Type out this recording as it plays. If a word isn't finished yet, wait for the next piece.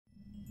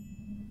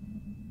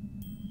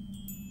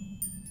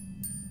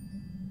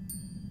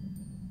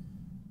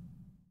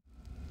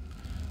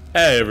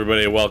Hey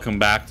everybody, welcome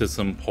back to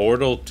some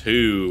Portal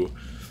 2.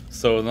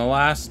 So in the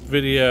last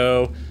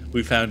video,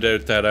 we found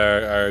out that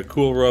our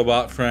cool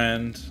robot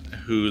friend,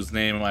 whose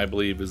name I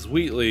believe is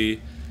Wheatley,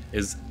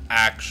 is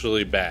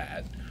actually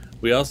bad.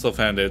 We also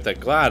found out that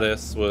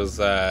Gladys was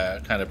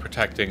kind of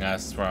protecting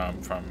us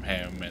from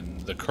him and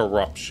the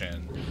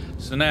corruption.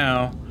 So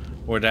now,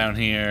 we're down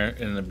here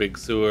in the big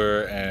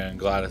sewer and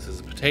Gladys is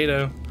a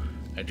potato.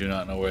 I do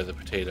not know where the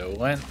potato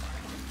went.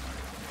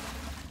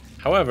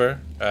 However,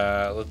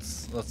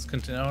 let's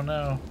continue. Oh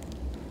no,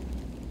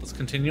 let's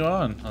continue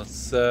on. Let's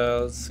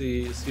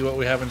see what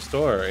we have in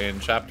store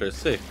in Chapter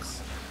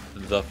 6,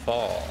 The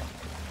Fall.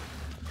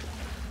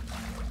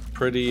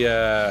 Pretty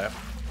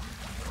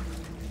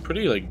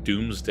like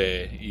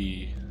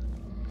doomsday-y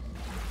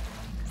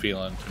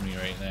feeling to me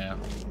right now.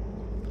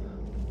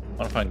 I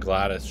want to find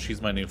Gladys.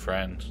 She's my new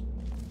friend.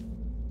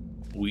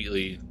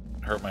 Wheatley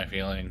hurt my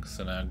feelings,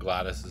 and now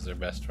Gladys is her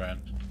best friend.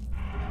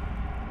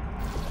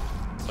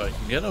 So I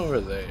can get over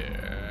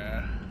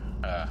there.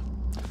 I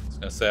was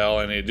gonna say all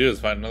I need to do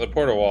is find another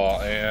portal wall,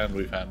 and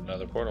we found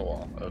another portal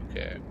wall.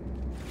 Okay.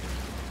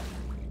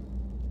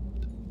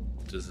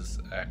 Does this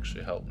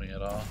actually help me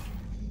at all?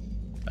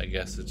 I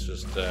guess it's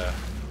just,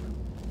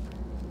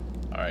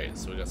 alright,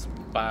 so we got some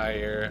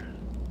fire.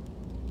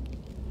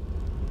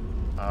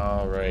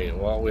 Alright,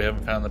 well, we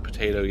haven't found the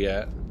potato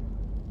yet.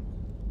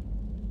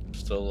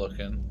 Still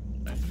looking.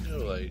 I can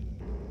go, like...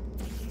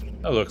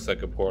 That looks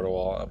like a portal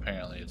wall.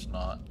 Apparently it's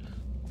not.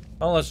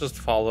 Well, let's just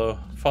follow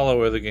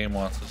where the game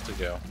wants us to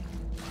go.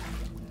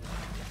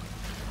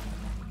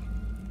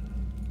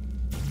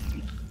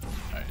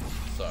 Alright,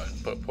 so I can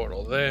put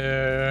portal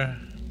there.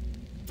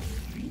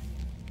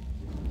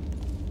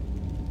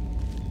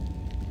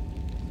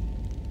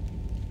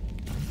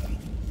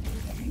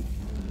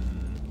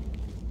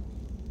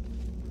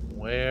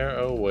 Where,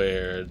 oh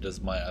where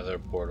does my other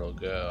portal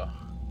go?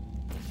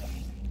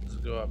 Does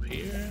it go up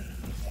here?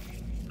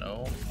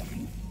 No.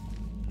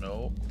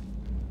 No.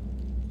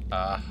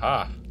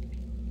 Aha!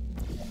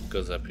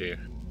 Goes up here.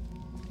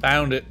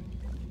 Found it!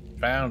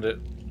 Found it!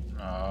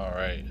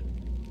 Alright.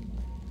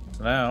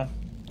 So now,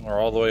 we're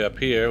all the way up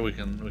here. We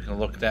can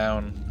look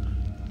down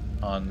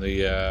on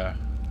the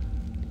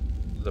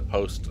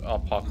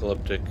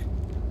post-apocalyptic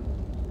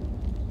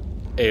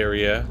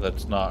area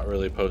that's not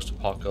really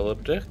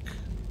post-apocalyptic.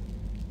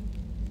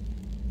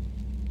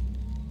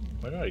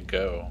 Where do I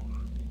go?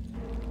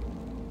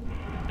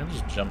 I can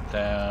just jump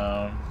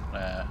down.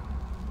 Nah.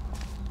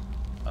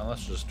 Well,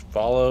 let's just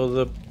follow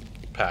the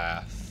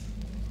path,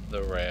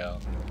 the rail.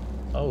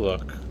 Oh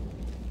look,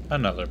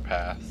 another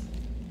path.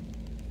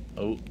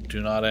 Oh,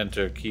 do not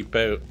enter, keep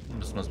out.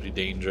 This must be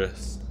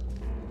dangerous.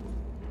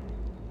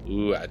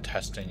 Ooh, a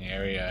testing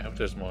area. I hope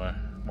there's more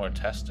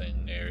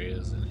testing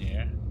areas in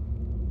here.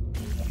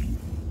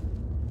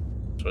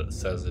 That's what it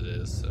says it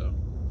is, so.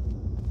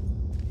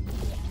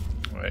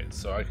 Right,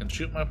 so I can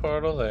shoot my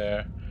portal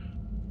there.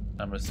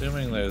 I'm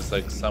assuming there's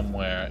like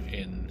somewhere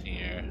in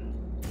here.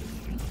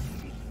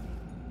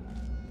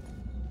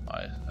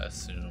 I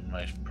assume.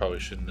 I probably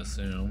shouldn't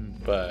assume,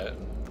 but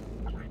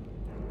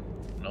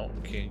nope,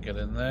 can't get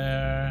in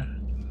there.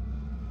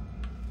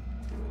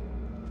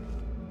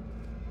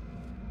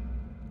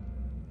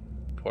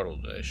 Portal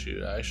did I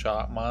shoot? I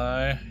shot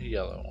my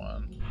yellow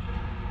one.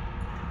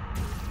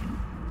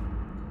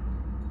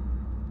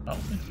 I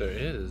don't think there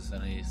is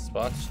any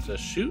spots to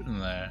shoot in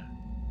there.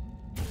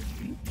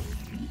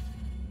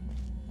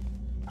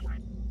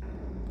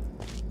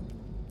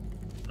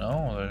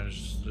 No,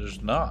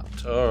 there's not.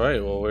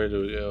 Alright, well where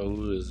do we go?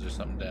 Ooh, is there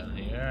something down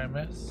here I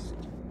missed?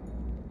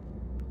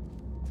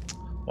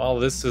 Well,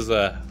 this is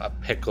a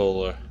pickle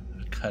or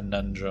a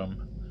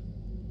conundrum.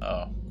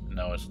 Oh,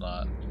 no it's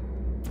not.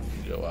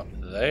 Go up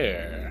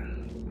there.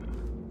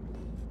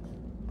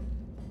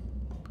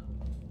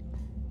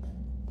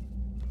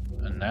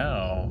 And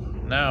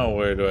now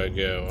where do I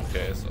go?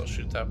 Okay, so I'll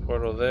shoot that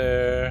portal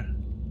there.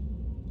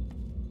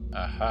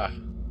 Aha.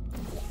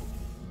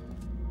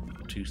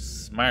 I'm too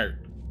smart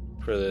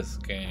for this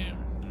game,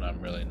 and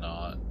I'm really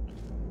not.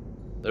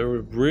 They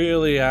were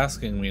really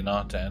asking me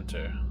not to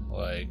enter.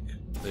 Like,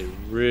 they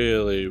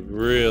really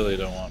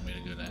don't want me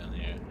to go down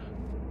here.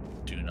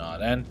 Do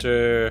not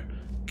enter.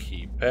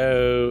 Keep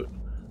out.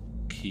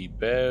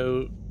 Keep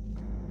out.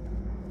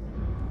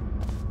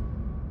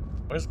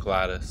 Where's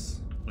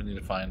Gladys? We need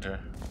to find her.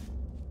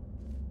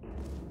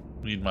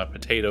 We need my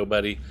potato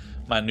buddy,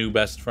 my new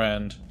best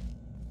friend.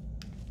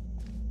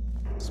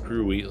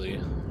 Screw Wheatley.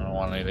 I don't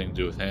want anything to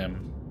do with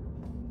him.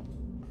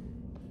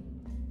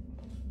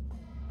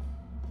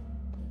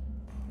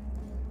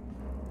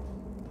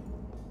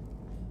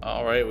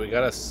 Alright, we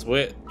got a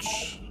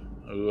switch.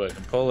 Ooh, I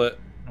can pull it.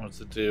 What's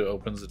it do?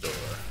 Opens the door.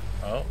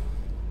 Oh.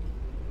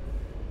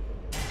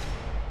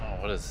 Oh,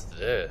 what is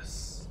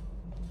this?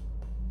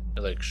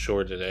 It like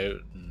shorted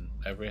out and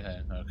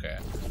everything. Okay.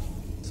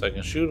 So I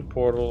can shoot a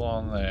portal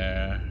on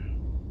there.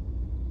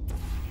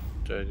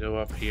 Do I go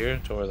up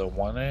here to where the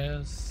 1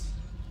 is?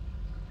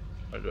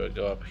 Or do I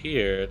go up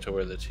here to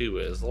where the 2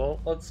 is? Well,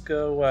 let's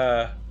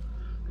go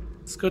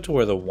Let's go to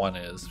where the 1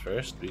 is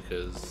first,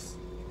 because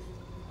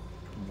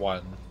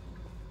 1.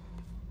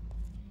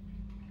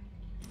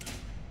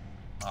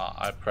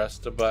 I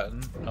pressed a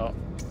button. Oh.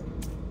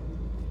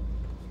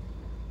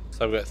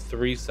 So I've got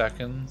 3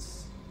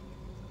 seconds.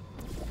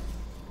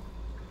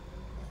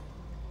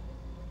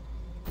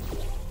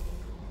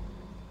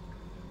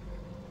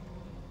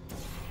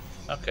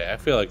 Okay, I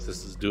feel like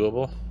this is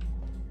doable.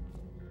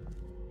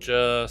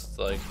 Just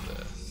like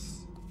this.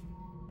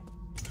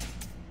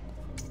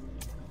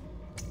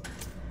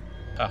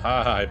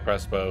 Haha, I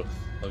pressed both.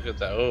 Look at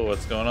that. Oh,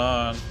 what's going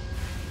on?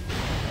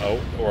 Oh,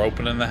 we're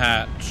opening the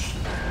hatch.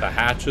 The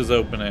hatch is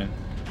opening.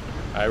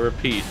 I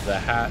repeat, the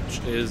hatch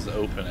is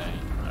opening.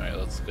 Alright,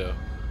 let's go.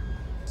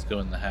 Let's go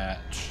in the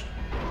hatch.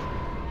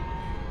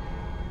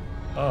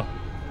 Oh.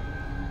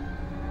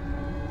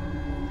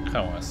 I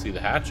kinda wanna see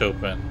the hatch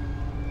open.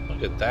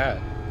 Look at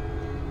that.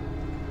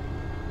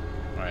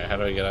 Alright, how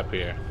do I get up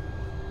here?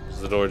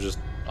 Does the door just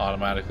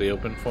automatically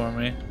open for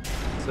me?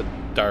 It's a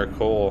dark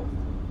hole.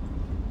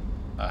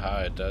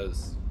 Aha, it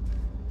does.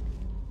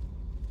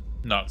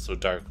 Not so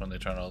dark when they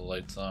turn all the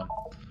lights on.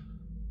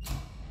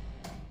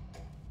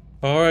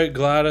 Alright,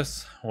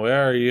 Gladys,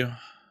 where are you?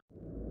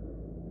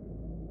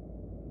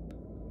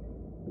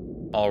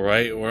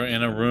 Alright, we're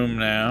in a room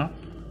now.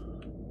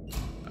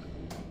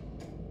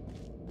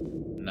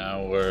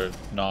 Now we're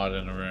not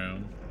in a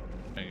room.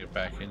 Can I get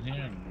back in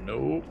here?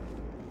 Nope.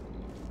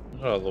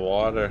 Look at all the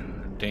water.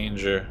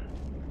 Danger.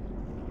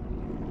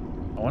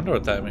 I wonder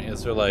what that means.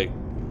 Is there like...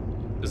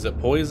 Is it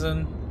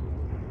poison?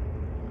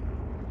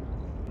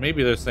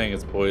 Maybe they're saying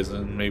it's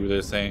poison. Maybe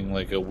they're saying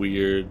like a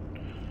weird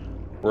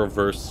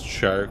reverse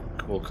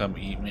shark will come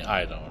eat me.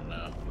 I don't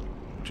know.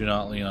 Do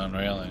not lean on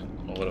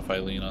railing. Well, what if I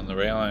lean on the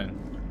railing?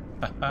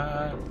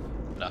 Haha.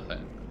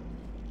 Nothing.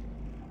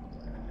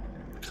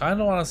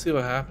 Kind of want to see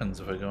what happens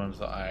if I go into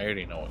the... I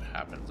already know what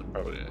happens. I'm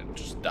probably gonna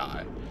just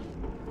die.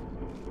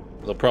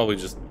 They'll probably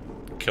just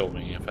kill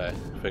me if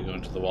I go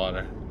into the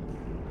water.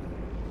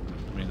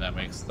 I mean, that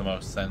makes the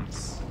most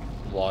sense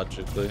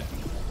logically.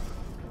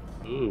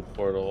 Ooh,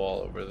 portal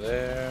wall over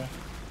there.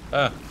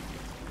 Ah.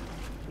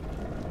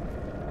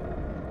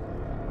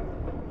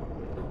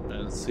 I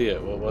didn't see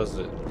it. What was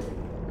it?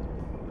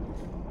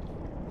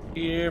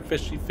 Here,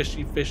 fishy,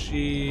 fishy,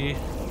 fishy.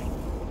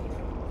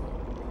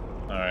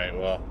 Alright,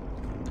 well.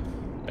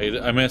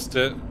 I missed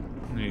it.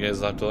 You guys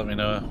will have to let me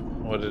know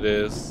what it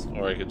is,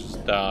 or I could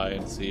just die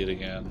and see it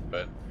again,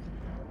 but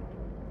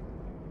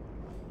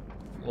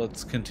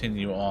let's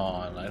continue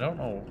on. I don't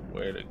know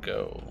where to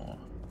go.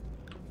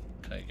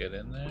 Can I get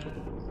in there?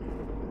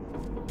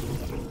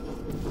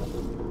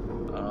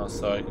 Oh,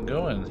 so I can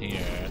go in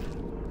here.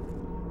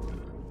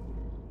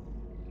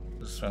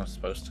 Is this where I'm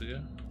supposed to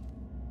go?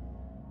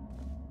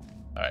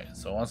 Alright,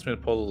 so it wants me to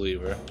pull the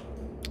lever.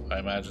 I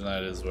imagine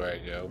that is where I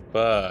go,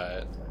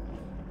 but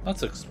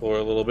let's explore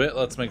a little bit.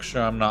 Let's make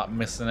sure I'm not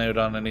missing out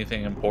on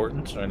anything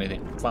important or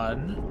anything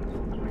fun.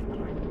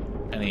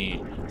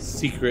 Any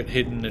secret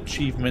hidden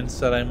achievements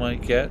that I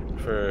might get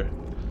for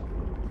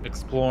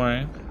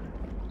exploring.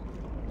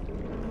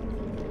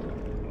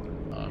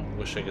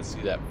 Wish I could see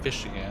that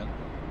fish again.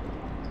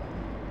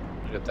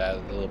 Look at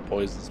that little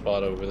poison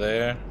spot over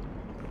there.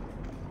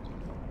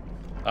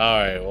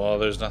 Alright, well,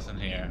 there's nothing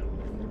here.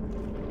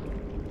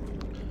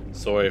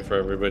 Sorry for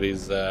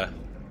everybody's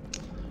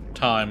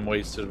time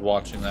wasted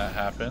watching that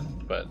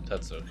happen, but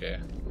that's okay.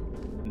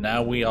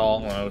 Now we all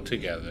know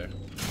together.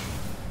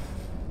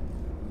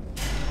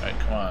 Alright,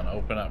 come on,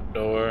 open up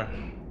door.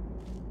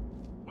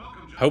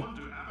 Hope.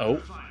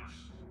 Oh.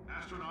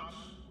 Astronauts,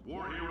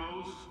 war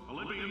heroes,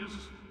 Olympians,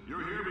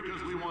 you're here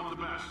because we want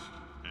the best,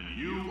 and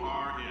you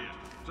are it.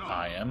 So,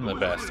 I am the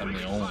best, I'm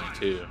the only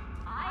too.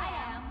 I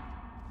am.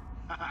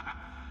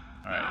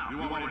 Alright. You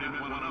want to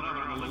one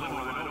another on the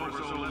limo right over,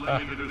 so let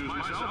me introduce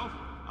myself.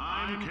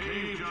 I'm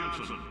Cave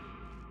Johnson.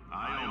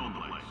 I own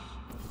the place.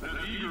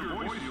 That eager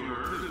voice you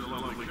heard is the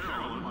lovely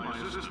Carolyn, my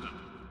assistant.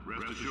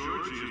 Rest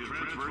assured, she has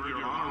transferred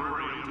your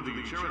honorarium to the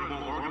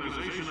charitable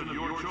organization of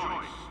your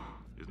choice.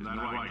 Isn't that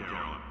right,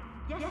 Carolyn?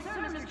 Yes, sir,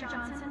 Mr.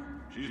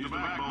 Johnson. She's the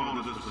backbone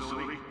of this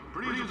facility.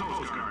 Pretty as a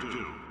postcard,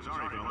 too.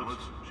 Sorry, fellas.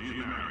 She's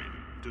married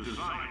to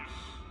science.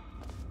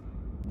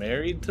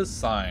 Married to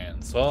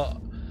science.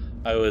 Well,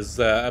 I was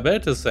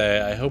about to say,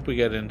 I hope we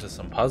get into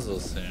some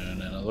puzzles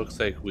soon, and it looks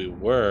like we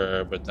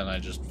were, but then I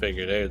just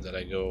figured out that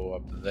I go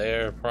up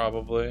there,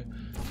 probably.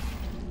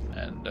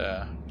 And,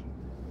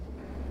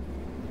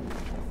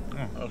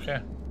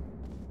 okay.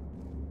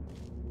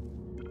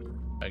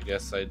 I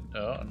guess oh,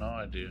 no,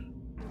 I do.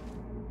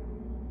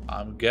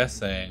 I'm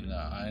guessing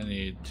I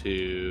need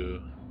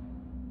to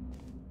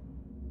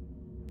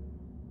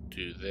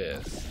do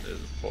this. There's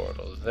a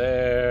portal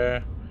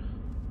there.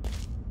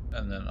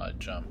 And then I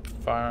jumped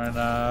far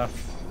enough,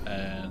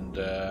 and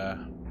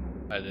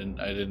I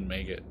didn't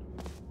make it.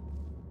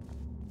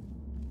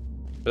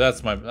 But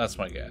that's my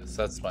guess.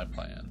 That's my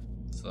plan.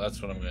 So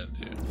that's what I'm gonna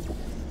do.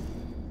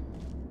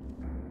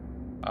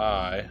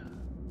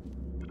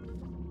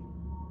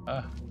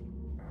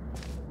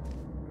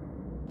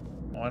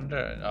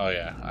 wonder. Oh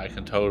yeah, I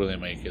can totally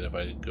make it if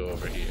I go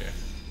over here.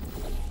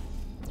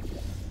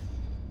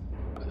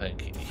 I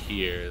think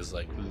here is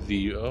like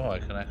the. Oh, I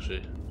can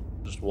actually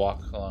just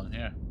walk along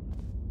here.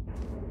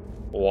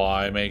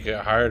 Why make it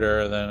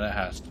harder than it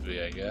has to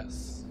be, I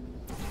guess.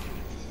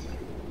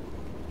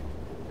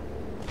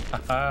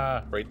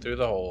 Haha, right through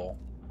the hole.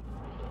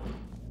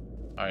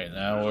 Alright,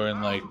 now we're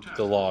in like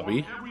the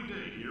lobby. Every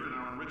day here in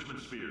our enrichment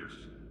spheres.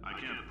 I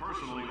can't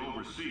personally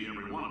oversee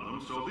every one of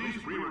them, so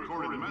these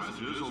pre-recorded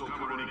messages will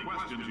cover any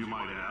questions you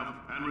might have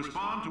and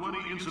respond to any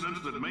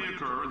incidents that may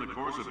occur in the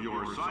course of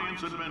your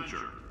science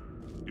adventure.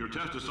 Your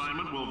test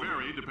assignment will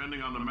vary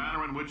depending on the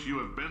manner in which you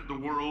have bent the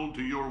world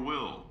to your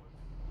will.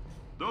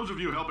 Those of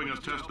you helping us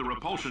test the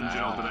repulsion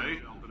gel today,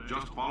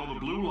 just follow the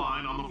blue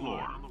line on the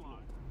floor.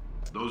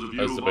 Those of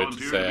you who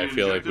volunteered to be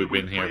feel like injected we've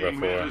been with here praying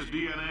before. mantis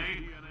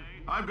DNA,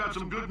 I've got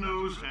some good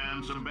news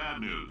and some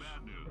bad news.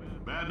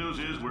 Bad news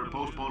is we're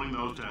postponing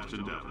those tests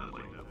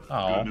indefinitely.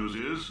 Oh. Good news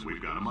is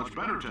we've got a much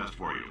better test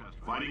for you.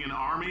 Fighting an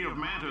army of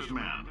mantis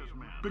men.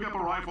 Pick up a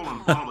rifle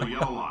and follow the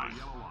yellow line.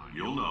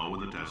 You'll know when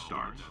the test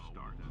starts.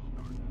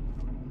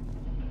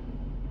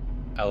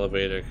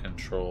 Elevator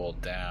control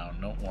down.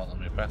 Nope, won't let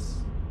me press.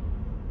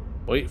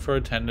 Wait for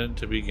attendant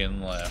to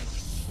begin lift.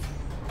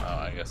 Oh,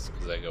 I guess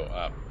because I go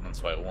up.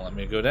 That's why it won't let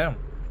me go down.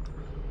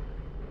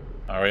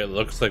 Alright,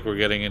 looks like we're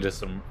getting into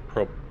some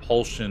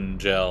propulsion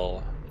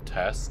gel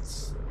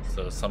tests.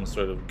 So some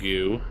sort of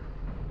goo.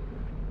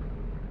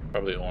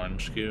 Probably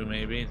orange goo,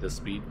 maybe. The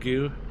speed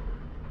goo.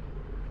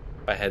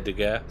 If I had to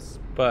guess.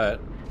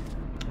 But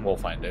we'll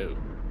find out.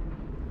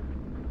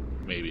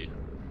 Maybe.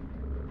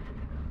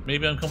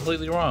 Maybe I'm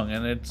completely wrong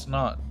and it's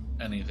not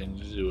anything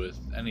to do with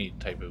any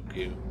type of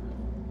goo.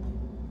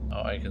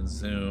 Oh, I can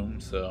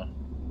zoom, so...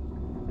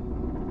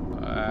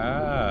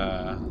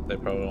 Ah, they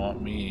probably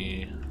want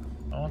me...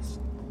 Oh, is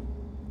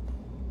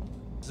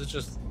it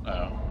just...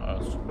 Oh, I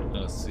was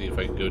gonna see if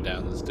I can go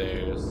down the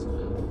stairs.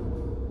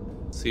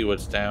 See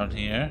what's down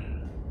here.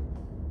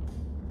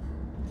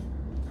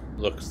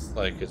 Looks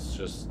like it's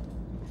just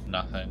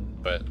nothing,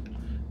 but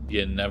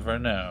you never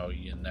know,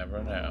 you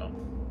never know.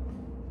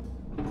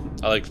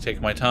 I like to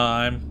take my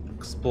time,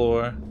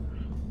 explore.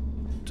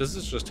 Does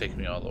this just take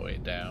me all the way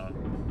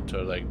down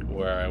to like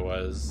where I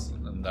was,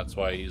 and that's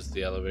why I used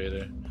the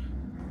elevator?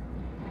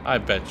 I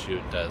bet you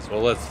it does.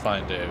 Well, let's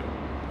find out.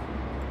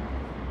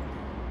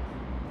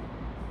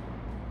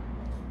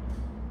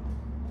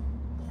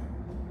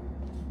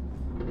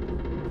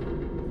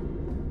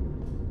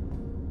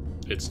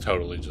 It's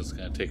totally just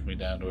gonna take me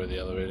down to where the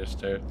elevator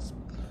starts.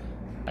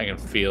 I can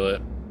feel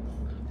it.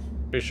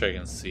 Pretty sure I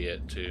can see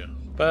it too.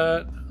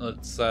 But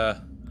let's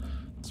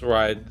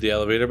ride the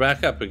elevator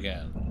back up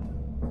again.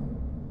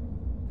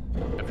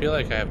 I feel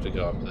like I have to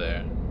go up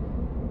there.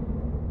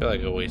 I feel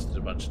like I wasted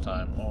a bunch of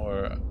time.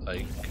 Or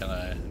like, can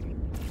I?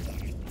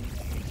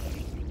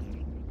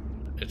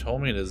 It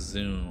told me to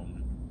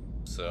zoom,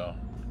 so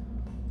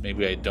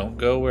maybe I don't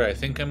go where I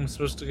think I'm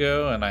supposed to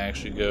go, and I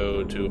actually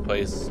go to a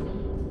place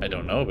I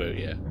don't know about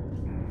yet.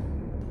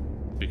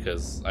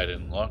 Because I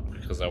didn't look,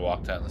 because I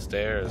walked down the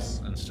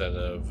stairs instead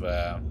of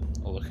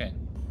looking.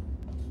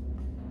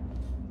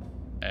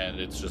 And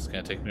it's just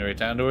gonna take me right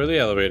down to where the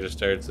elevator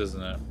starts,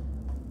 isn't it?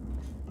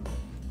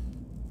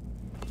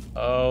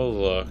 Oh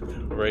look,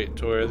 right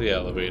to where the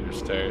elevator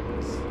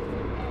starts.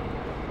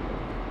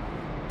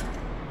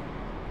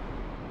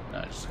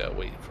 Now I just gotta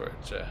wait for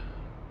it to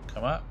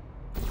come up.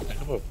 I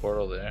can put a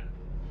portal there.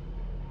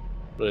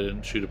 But I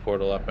didn't shoot a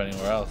portal up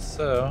anywhere else,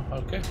 so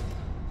okay.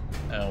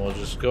 And we'll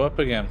just go up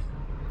again.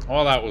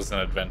 Well, that was an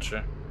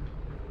adventure.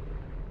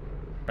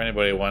 For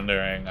anybody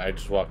wondering, I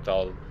just walked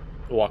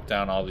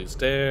down all these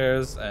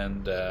stairs,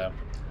 and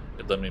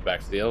it led me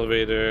back to the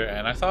elevator,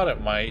 and I thought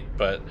it might,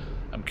 but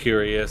I'm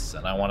curious,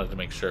 and I wanted to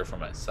make sure for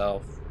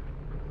myself.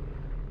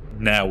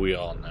 Now we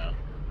all know.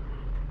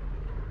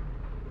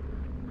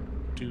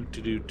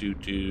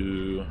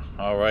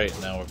 Alright,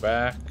 now we're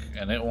back,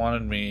 and it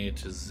wanted me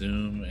to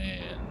zoom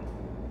in.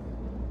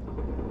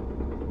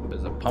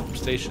 There's a pump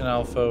station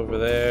alpha over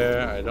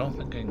there. I don't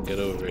think I can get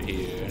over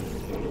here.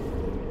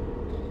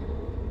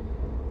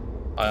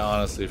 I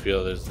honestly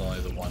feel there's only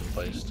the one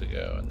place to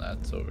go, and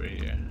that's over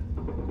here.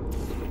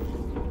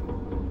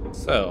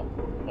 So,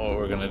 what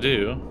we're gonna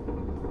do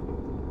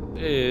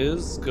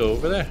is go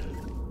over there.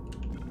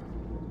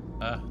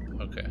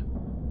 Okay.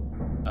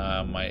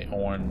 My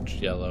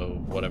orange,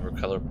 yellow, whatever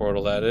color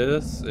portal that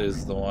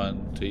is the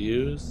one to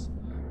use.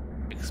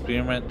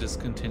 Experiment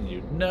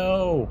discontinued.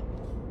 No!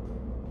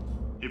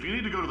 If you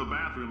need to go to the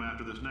bathroom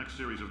after this next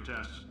series of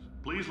tests,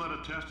 please let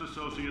a test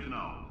associate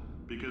know,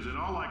 because in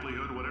all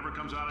likelihood, whatever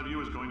comes out of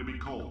you is going to be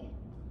cold.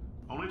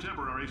 Only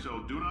temporary,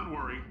 so do not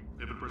worry.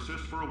 If it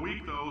persists for a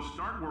week, though,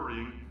 start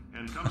worrying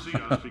and come see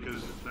us,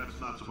 because that's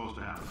not supposed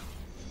to happen.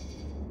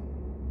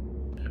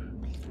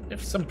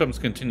 If symptoms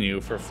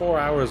continue for 4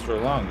 hours or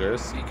longer,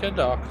 seek a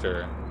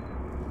doctor.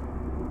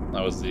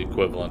 That was the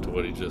equivalent of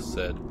what he just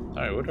said.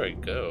 Alright, where do I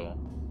go?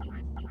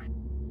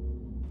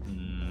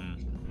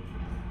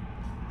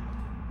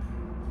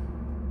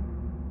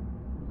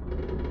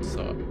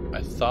 So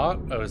I thought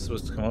I was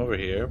supposed to come over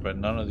here, but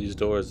none of these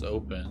doors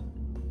open.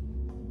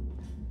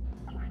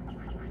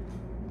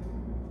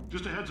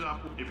 Just a heads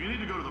up, if you need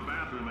to go to the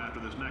bathroom after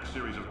this next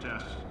series of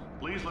tests,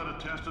 please let a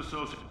test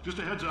associate. Just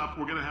a heads up,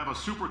 we're going to have a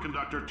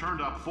superconductor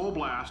turned up full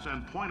blast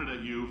and pointed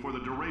at you for the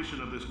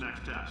duration of this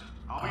next test.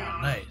 I'll be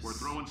honest, nice. We're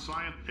throwing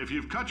science. If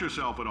you've cut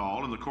yourself at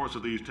all in the course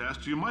of these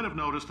tests, you might have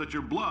noticed that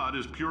your blood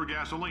is pure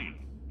gasoline.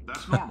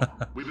 That's normal.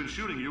 We've been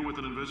shooting you with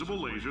an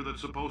invisible laser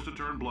that's supposed to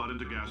turn blood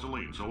into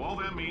gasoline. So all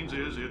that means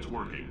is it's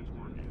working.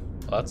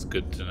 Well, that's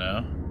good to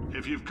know.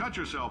 If you've cut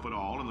yourself at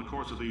all in the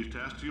course of these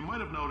tests, you might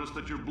have noticed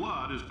that your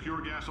blood is pure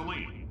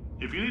gasoline.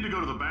 If you need to go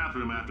to the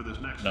bathroom after this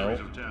next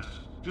series of tests,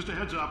 just a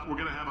heads up, we're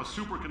going to have a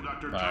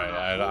superconductor turned up.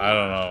 I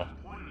don't know.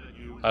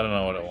 I don't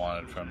know what it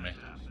wanted from me.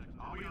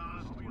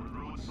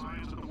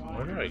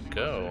 Where do I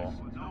go?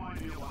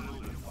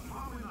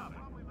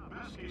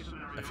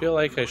 I feel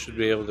like I should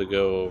be able to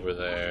go over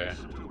there.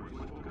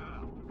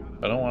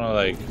 I don't want to,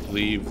 like,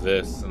 leave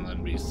this and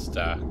then be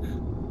stuck.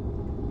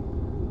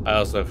 I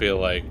also feel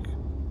like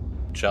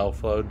Chell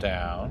flowed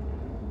down.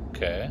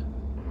 Okay.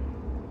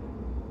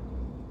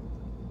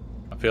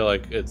 I feel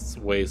like it's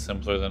way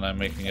simpler than I'm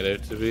making it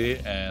out to be,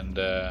 and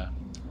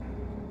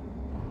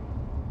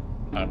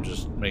I'm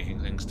just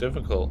making things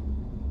difficult.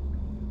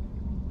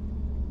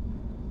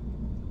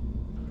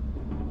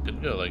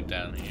 Could go like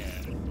down here.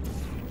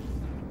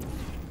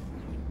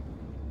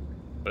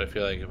 But I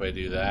feel like if I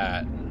do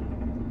that,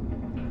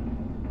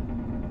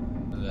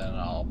 then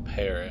I'll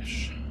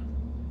perish.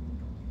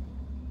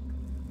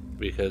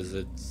 Because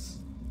it's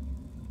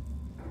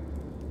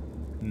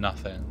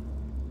nothing.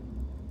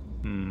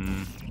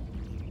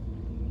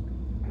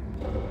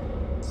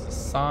 There's a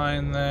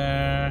sign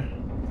there.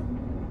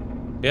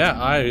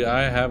 Yeah,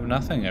 I have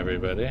nothing,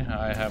 everybody.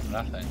 I have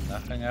nothing.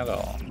 Nothing at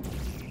all.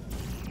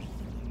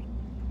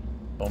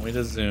 Told me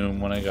to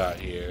zoom when I got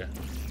here.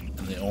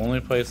 And the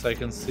only place I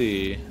can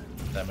see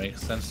that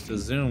makes sense to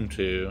zoom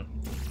to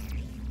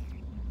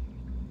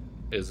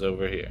is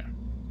over here.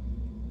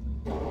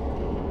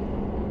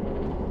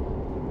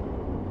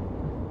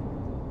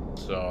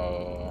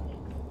 So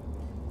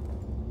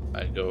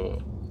I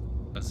go.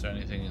 Is there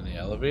anything in the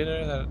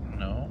elevator that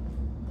no?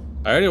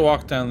 I already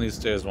walked down these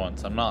stairs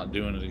once. I'm not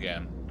doing it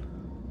again.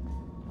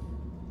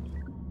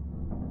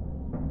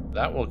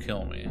 That will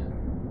kill me.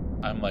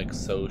 I'm like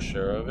so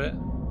sure of it.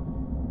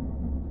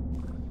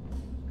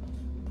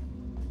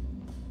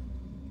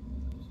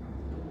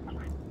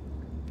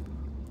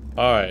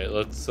 All right,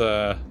 let's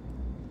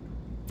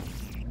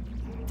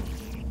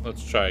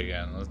try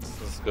again.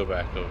 Let's go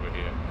back over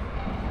here.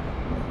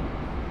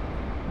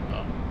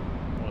 Oh,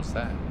 what was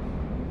that?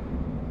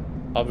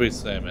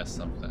 Obviously I missed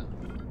something.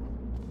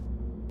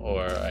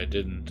 Or I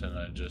didn't and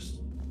I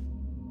just...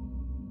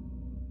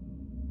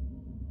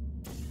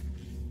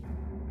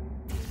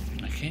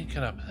 I can't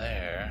get up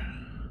there.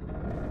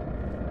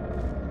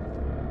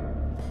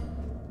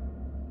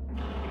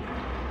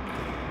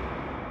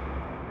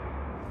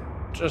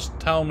 Just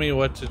tell me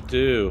what to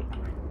do.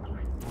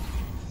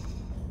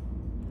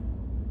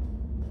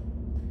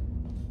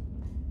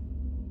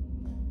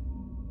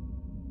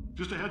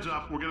 Just a heads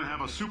up, we're going to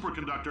have a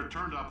superconductor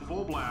turned up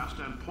full blast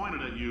and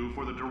pointed at you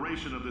for the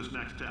duration of this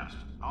next test.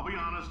 I'll be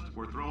honest,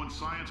 we're throwing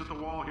science at the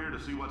wall here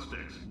to see what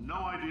sticks. No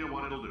idea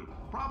what it'll do.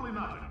 Probably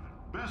nothing.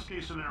 Best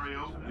case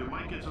scenario, you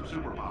might get some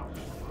superpowers.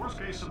 Worst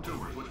case, some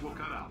tumors, which we'll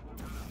cut out.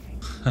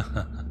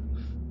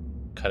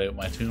 Cut out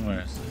my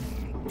tumors.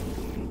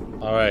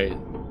 Alright.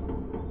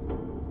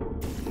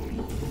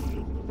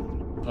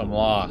 I'm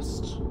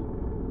lost.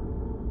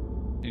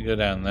 You go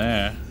down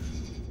there.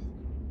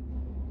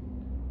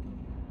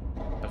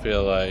 I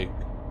feel like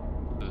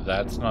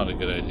that's not a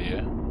good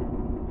idea.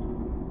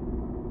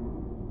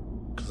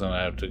 Because then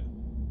I have to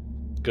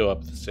go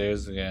up the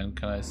stairs again.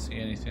 Can I see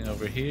anything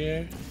over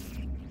here?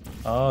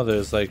 Oh,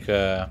 there's like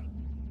a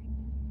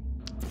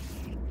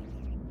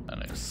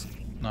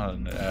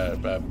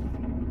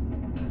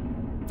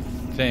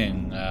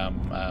thing,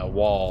 a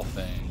wall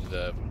thing.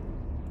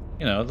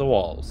 The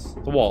walls,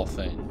 the wall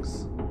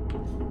things.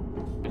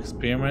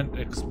 Experiment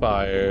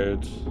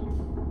expired.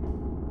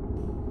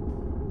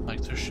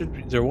 Like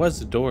there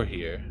was a door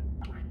here.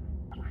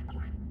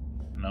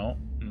 No,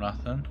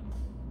 nothing.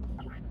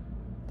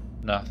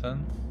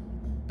 Nothing.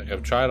 Like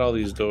I've tried all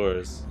these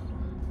doors.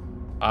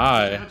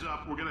 Heads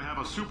up, we're gonna have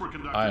a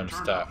superconductor I am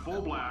turned stuck. up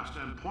full blast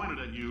and pointed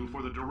at you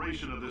for the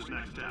duration of this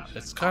next test.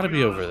 It's got to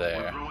be over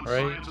there, We're throwing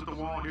right? science at the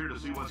wall here to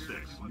see what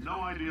sticks. No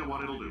idea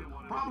what it'll do.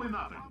 Probably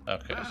nothing.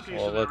 Okay. Best case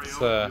Well, let's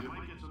scenario, you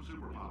might get some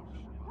superpowers.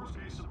 Worst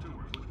case, some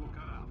tumors, which we'll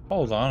cut out.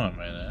 hold on a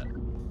minute.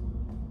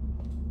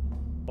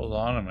 Hold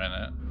on a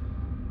minute.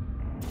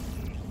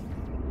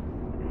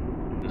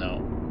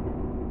 No.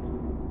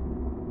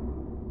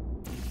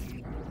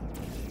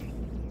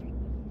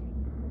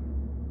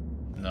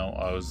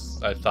 No,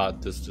 I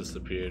thought this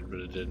disappeared, but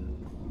it didn't.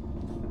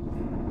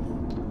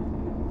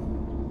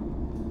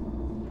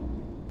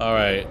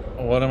 Alright,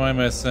 what am I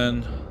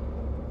missing?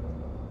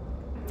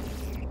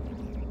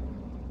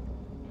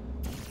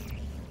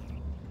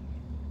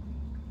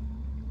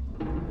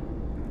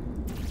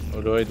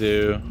 What do I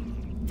do?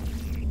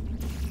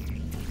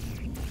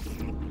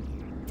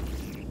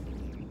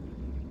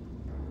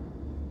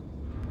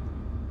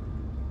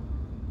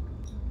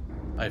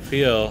 I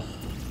feel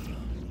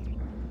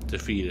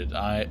defeated.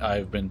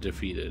 I've been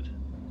defeated.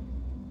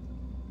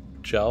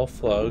 Gel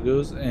flow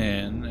goes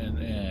in and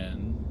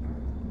in.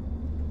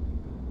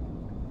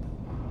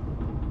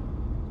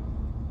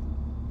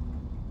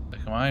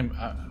 Like,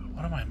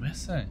 what am I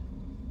missing?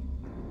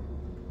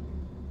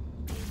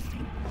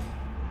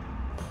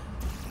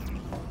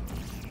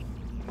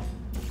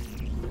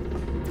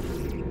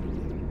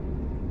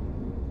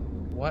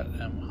 What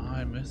am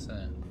I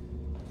missing?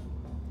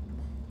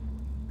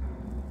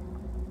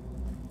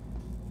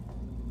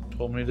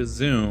 Told me to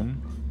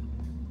zoom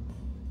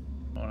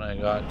when I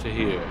got to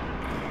here.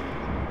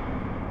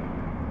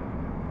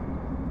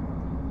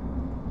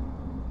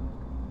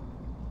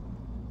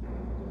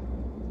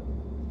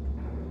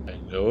 I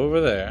can go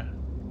over there.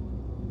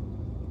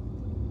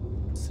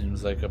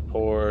 Seems like a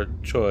poor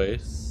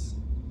choice.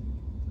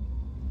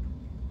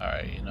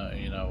 Alright,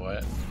 you know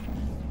what?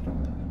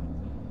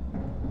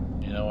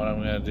 You know what I'm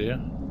gonna do?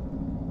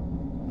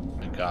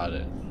 I got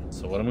it.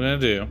 So what I'm gonna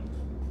do,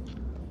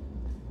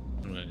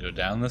 I'm gonna go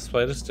down this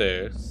flight of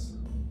stairs.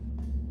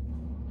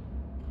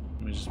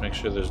 Let me just make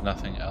sure there's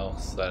nothing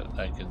else that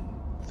I can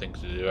think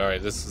to do.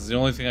 Alright, this is the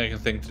only thing I can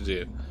think to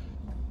do.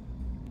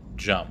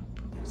 Jump.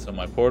 So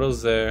my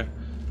portal's there.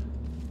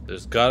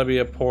 There's gotta be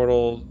a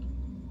portal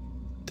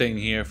thing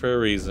here for a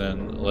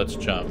reason. Let's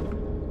jump.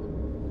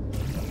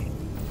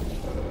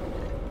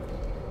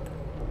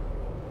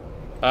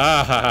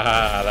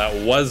 Ah,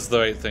 that was the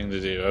right thing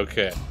to do.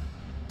 Okay.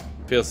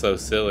 Feel so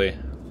silly.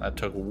 That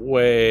took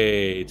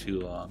way too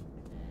long.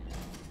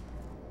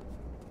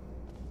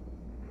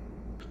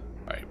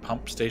 Alright,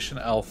 pump station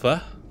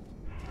alpha.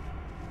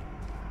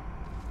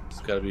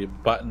 There's gotta be a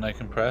button I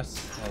can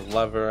press, a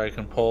lever I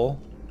can pull.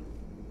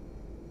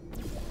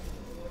 Do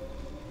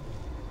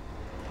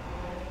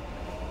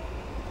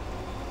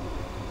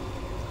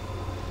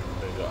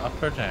I go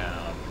up or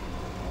down?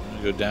 I'm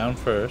gonna go down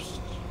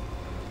first.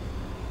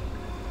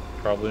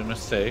 Probably a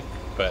mistake,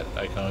 but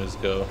I can always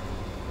go.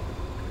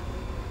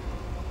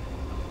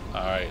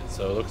 Alright,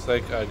 so it looks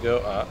like I go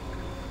up.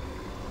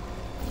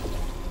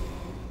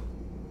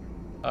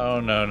 Oh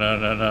no, no,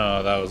 no,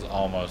 no, that was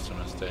almost a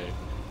mistake.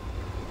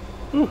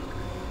 Whew.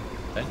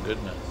 Thank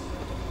goodness.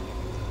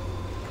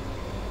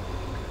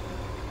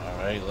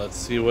 Alright, let's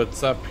see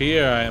what's up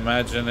here. I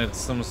imagine it's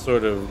some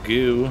sort of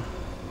goo.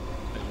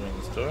 Can I go in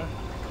this door?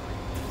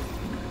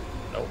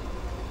 Nope.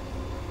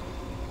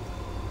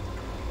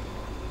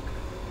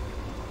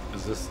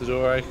 Is this the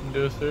door I can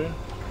go through?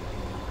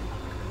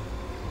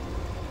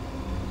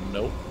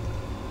 Nope.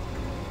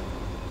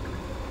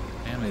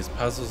 Man, these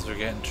puzzles are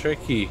getting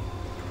tricky.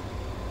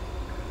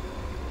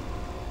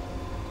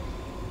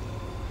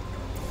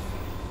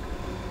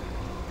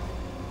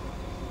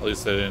 At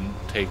least I didn't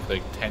take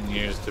like 10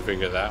 years to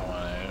figure that one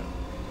out.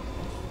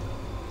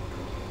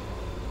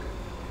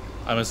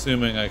 I'm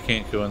assuming I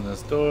can't go in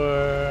this door,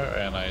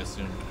 and I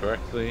assumed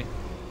correctly.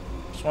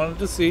 Just wanted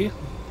to see.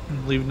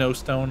 Leave no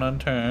stone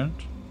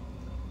unturned.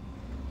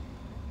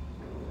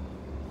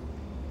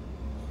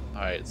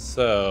 Alright,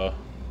 so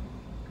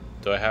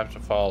do I have to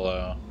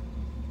follow?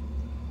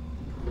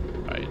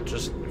 Alright,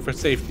 just for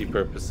safety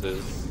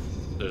purposes,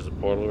 there's a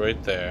portal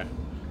right there.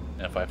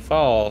 And if I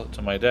fall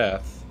to my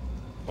death,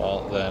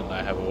 well, then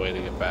I have a way to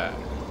get back.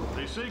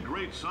 They say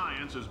great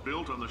science is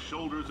built on the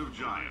shoulders of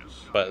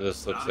giants. But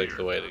this looks like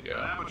the way to go.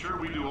 At Aperture,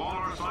 we do all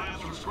our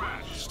science from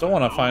scratch. Still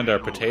want to find our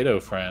potato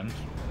friend.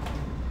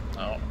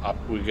 Oh,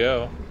 up we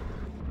go.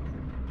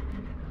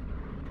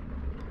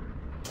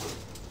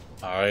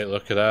 Alright,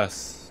 look at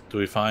us. Do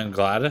we find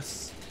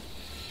Gladys?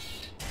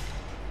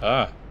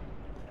 Ah,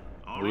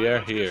 we are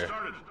here.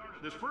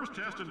 This first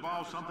test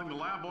involves something the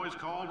lab boys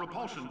call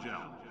repulsion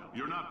gel.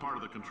 You're not part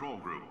of the control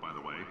group, by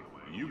the way.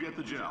 You get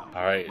the gel.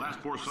 Alright.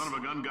 Last poor son of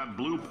a gun got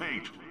blue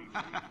paint.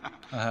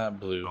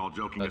 Blue. All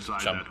joking That's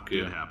aside, jump that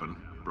goo. did happen.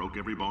 Broke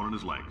every bone in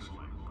his legs.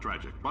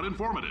 Tragic, but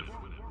informative.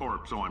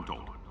 Or so I'm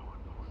told.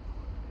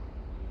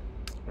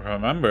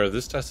 Remember,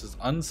 this test is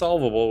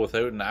unsolvable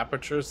without an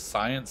Aperture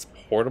Science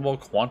portable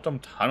quantum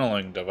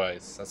tunneling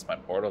device. That's my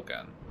portal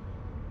gun.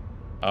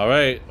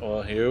 Alright,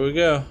 well, here we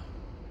go.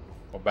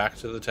 We're back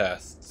to the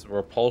tests.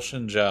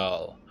 Repulsion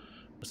gel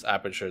was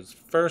Aperture's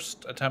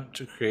first attempt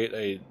to create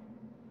a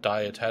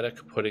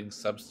dietetic pudding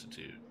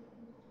substitute.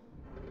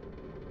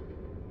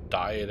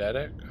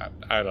 Dietetic?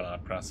 I don't know how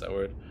to pronounce that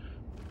word.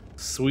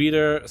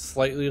 Sweeter,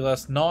 slightly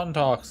less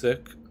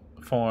non-toxic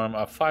form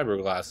of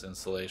fiberglass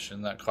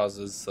insulation that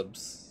causes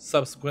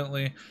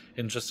subsequently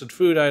ingested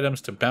food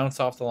items to bounce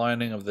off the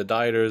lining of the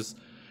dieter's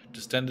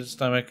distended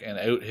stomach and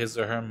out his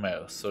or her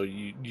mouth. So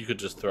you could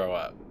just throw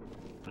up.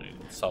 You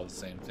solve the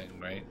same thing,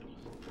 right?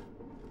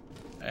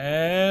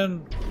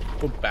 And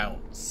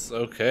bounce.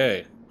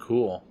 Okay,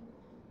 cool.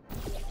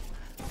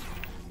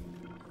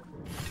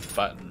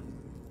 Button.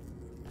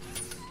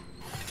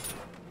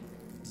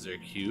 Is there a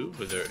cube?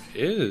 Well, there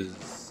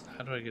is.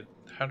 How do I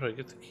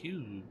get the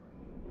cube?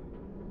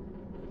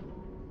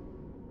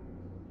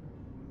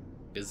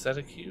 Is that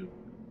a cube?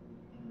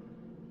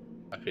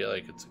 I feel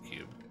like it's a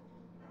cube.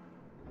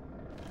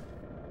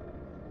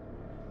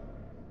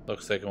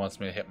 Looks like it wants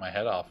me to hit my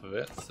head off of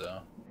it,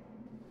 so.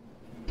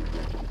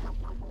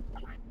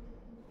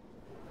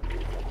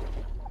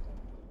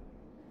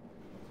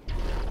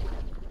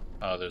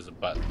 Oh, there's a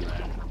button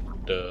there.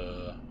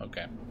 Duh.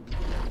 Okay.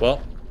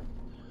 Well,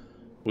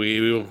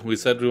 we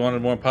said we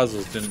wanted more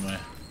puzzles, didn't we?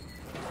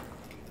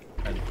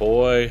 And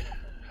boy,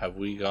 have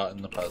we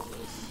gotten the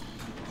puzzles.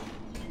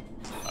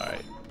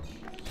 Alright.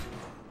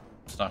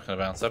 It's not gonna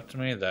bounce up to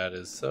me. That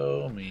is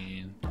so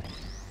mean.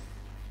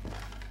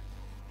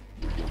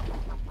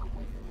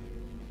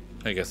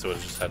 I guess I would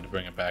have just had to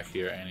bring it back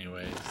here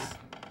anyways.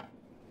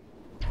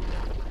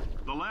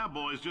 The lab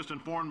boys just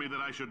informed me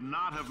that I should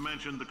not have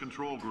mentioned the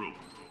control group.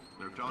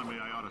 They're telling me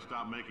I ought to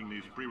stop making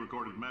these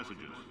pre-recorded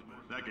messages.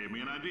 That gave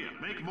me an idea.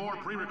 Make more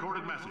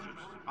pre-recorded messages.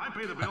 I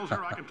pay the bills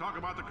here. I can talk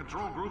about the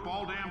control group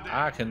all damn day.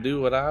 I can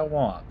do what I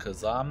want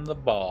because I'm the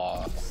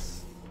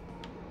boss.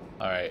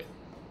 Alright.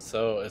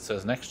 So it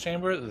says next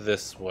chamber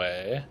this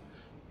way.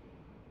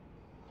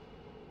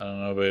 I don't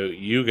know about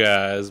you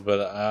guys,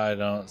 but I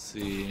don't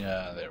see...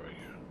 there we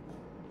go.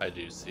 I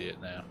do see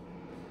it now.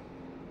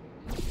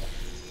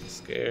 I'm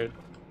scared.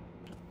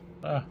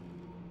 Oh,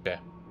 okay.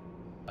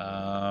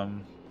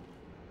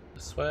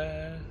 This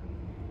way.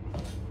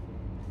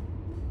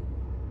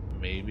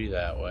 Maybe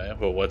that way.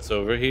 But what's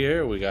over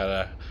here? We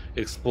gotta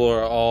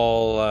explore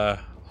all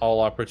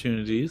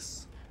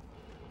opportunities.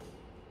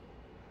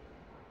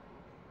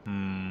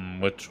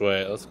 Which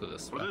way? Let's go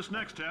this way. For this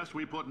next test,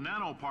 we put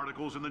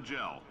nanoparticles in the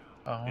gel.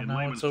 Oh, In no,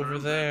 layman's it's over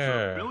terms,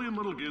 there. that's a billion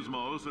little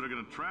gizmos that are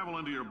going to travel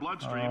into your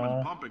bloodstream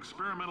and pump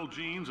experimental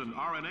genes and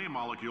RNA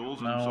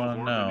molecules and so forth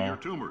into your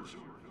tumors.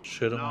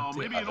 Should have Now, went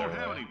the maybe you don't other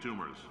have way. any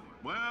tumors.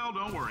 Well,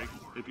 don't worry.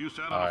 If you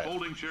sat on Alright. a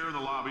folding chair in the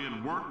lobby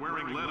and weren't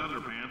wearing lead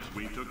underpants,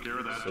 we took care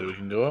of that So too. we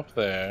can go up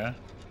there.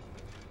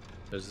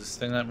 There's this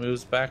thing that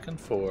moves back and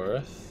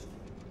forth.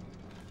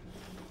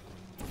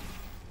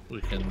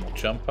 We can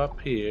jump up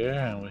here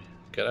and we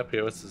get up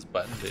here. What's this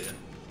button do?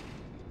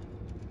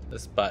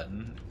 This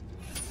button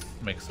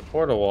makes a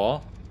portal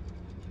wall,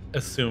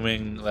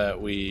 assuming that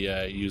we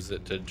use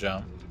it to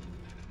jump.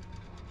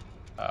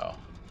 Oh.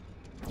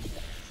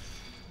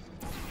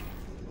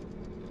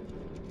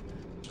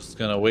 Just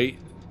gonna wait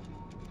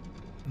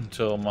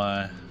until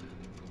my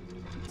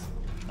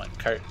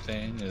cart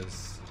thing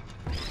is...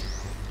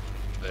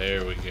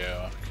 There we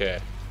go. Okay.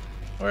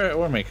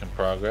 We're making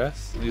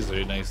progress. These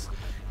are nice,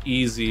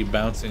 easy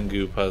bouncing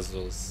goo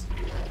puzzles.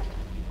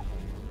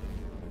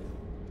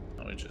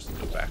 Let me just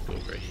go back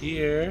over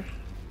here.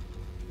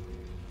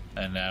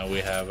 And now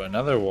we have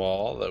another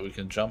wall that we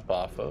can jump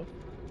off of.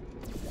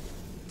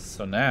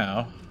 So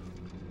now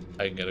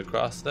I can get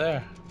across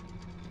there.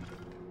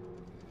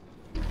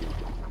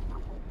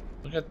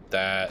 Look at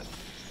that.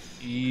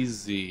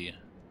 Easy.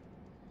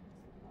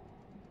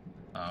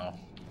 Oh.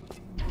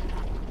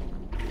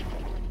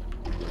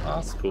 Oh,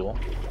 that's cool.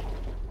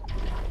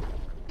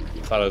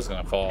 Thought I was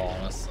gonna fall,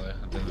 honestly.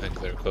 I didn't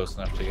think they were close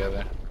enough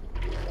together.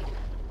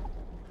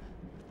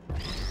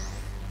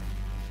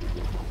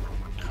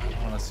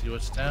 I want to see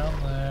what's down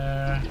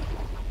there.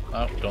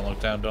 Oh, don't look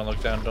down, don't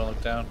look down, don't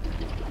look down.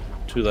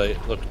 Too late,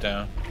 look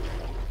down.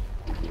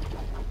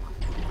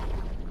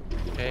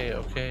 Okay,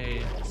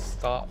 okay,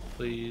 stop,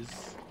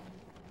 please.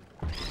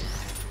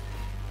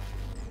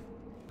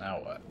 Now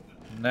what?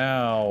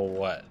 Now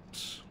what?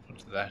 What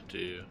did that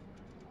do?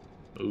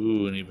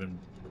 Ooh, an even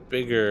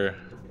bigger...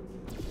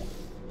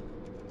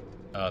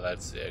 Oh,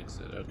 that's the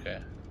exit, okay.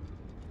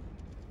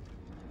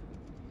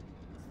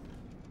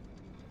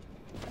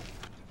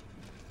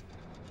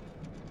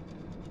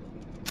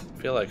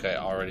 I feel like I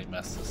already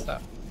messed this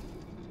up.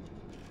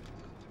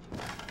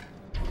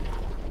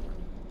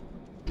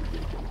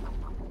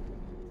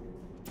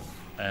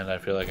 And I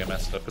feel like I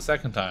messed it up a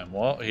second time.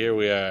 Well, here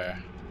we are.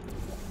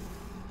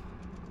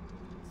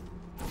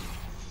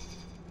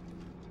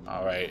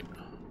 Alright,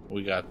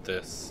 we got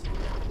this.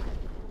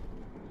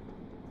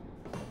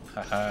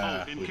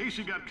 Oh, in case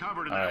you got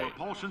covered in that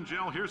repulsion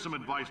gel, here's some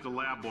advice the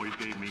lab boys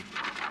gave me.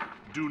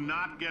 Do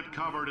not get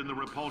covered in the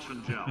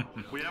repulsion gel.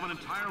 We haven't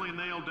entirely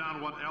nailed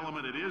down what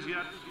element it is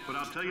yet, but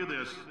I'll tell you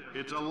this,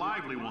 it's a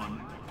lively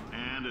one,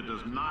 and it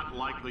does not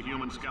like the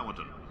human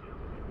skeleton.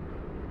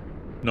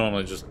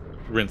 Normally just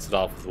rinse it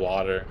off with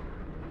water.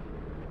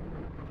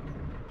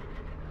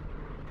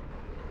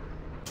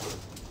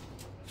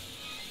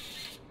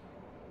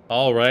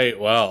 Alright,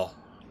 well,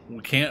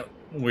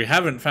 we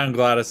haven't found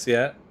Gladys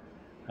yet.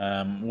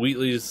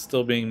 Wheatley's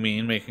still being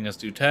mean, making us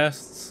do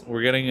tests.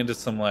 We're getting into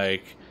some,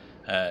 like,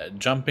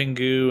 jumping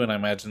goo, and I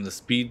imagine the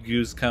speed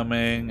goo's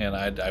coming, and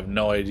I have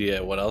no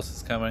idea what else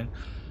is coming.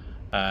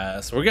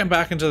 So we're getting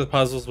back into the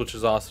puzzles, which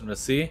is awesome to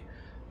see.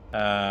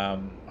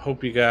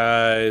 Hope you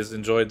guys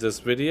enjoyed this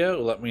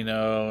video. Let me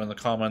know in the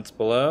comments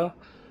below.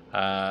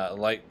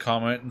 Like,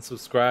 comment, and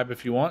subscribe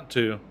if you want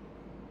to.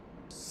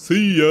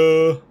 See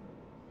ya!